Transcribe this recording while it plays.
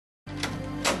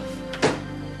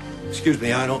Excuse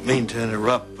me, I don't mean to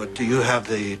interrupt, but do you have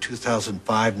the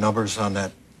 2005 numbers on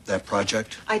that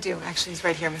project? I do. Actually, it's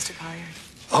right here, Mr. Collier.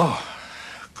 Oh,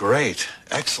 great.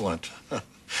 Excellent.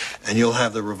 And you'll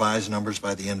have the revised numbers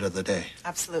by the end of the day?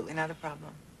 Absolutely, not a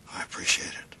problem. I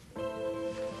appreciate it.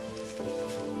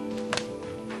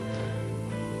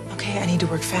 Okay, I need to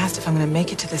work fast if I'm going to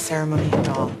make it to the ceremony at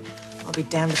all. I'll be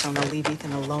damned if I'm going to leave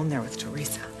Ethan alone there with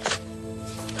Teresa.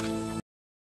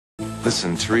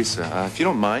 Listen, Teresa, if you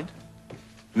don't mind,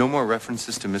 no more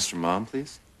references to Mr. Mom,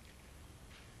 please.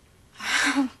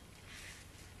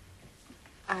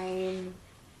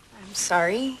 I'm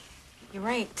sorry. You're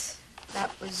right. That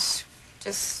was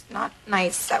just not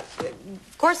nice.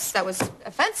 Of course, that was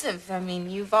offensive. I mean,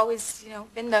 you've always,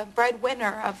 been the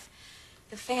breadwinner of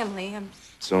the family.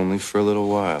 It's only for a little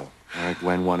while. All right,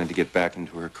 Gwen wanted to get back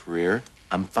into her career.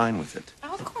 I'm fine with it.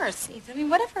 Oh, of course, Ethan. I mean,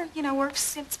 whatever,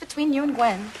 works. It's between you and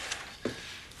Gwen.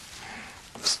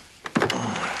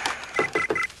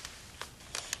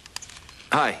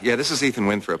 Hi, yeah, this is Ethan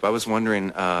Winthrop. I was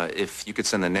wondering if you could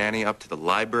send the nanny up to the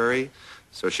library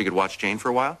so she could watch Jane for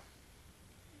a while.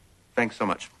 Thanks so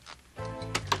much.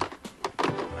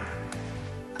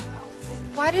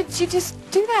 Why did you just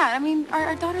do that? I mean,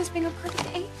 our daughter's being a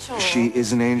perfect angel. She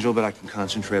is an angel, but I can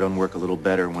concentrate on work a little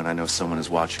better when I know someone is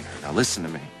watching her. Now, listen to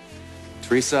me.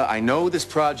 Teresa, I know this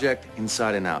project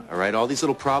inside and out, all right? All these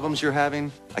little problems you're having,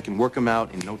 I can work them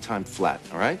out in no time flat,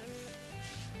 all right?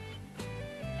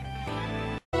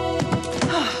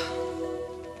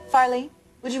 Farley,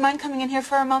 would you mind coming in here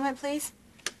for a moment, please?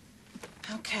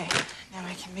 Okay, now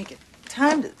I can make it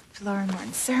time to the Laura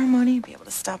Martin ceremony, be able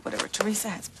to stop whatever Teresa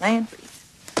has planned for Ethan.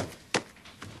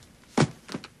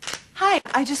 Hi,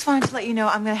 I just wanted to let you know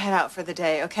I'm going to head out for the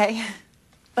day, okay?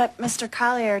 But Mr.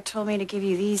 Collier told me to give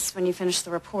you these when you finish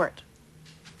the report.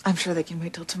 I'm sure they can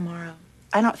wait till tomorrow.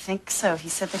 I don't think so. He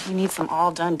said that he needs them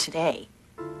all done today.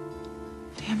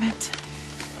 Damn it.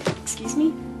 Excuse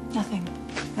me? Nothing.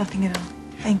 Nothing at all.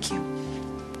 Thank you.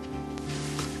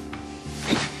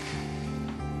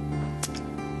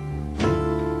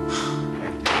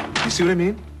 You see what I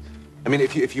mean? I mean,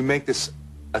 if you make this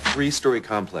a 3-story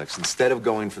complex, instead of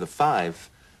going for the 5,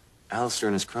 Alistair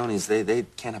and his cronies, they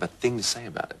can't have a thing to say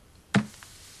about it.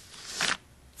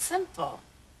 Simple.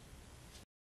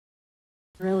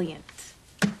 Brilliant.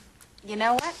 You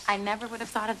know what? I never would have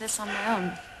thought of this on my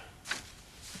own.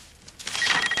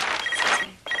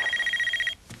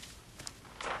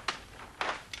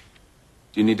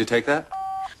 Do you need to take that?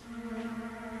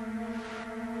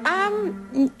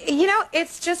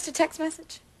 It's just a text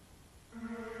message.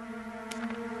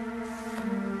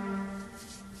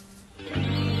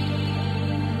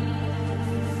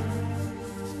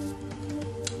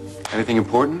 Anything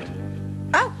important?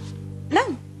 Oh,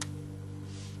 no.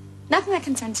 Nothing that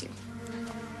concerns you.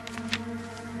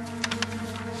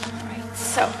 All right,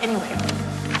 so anyway.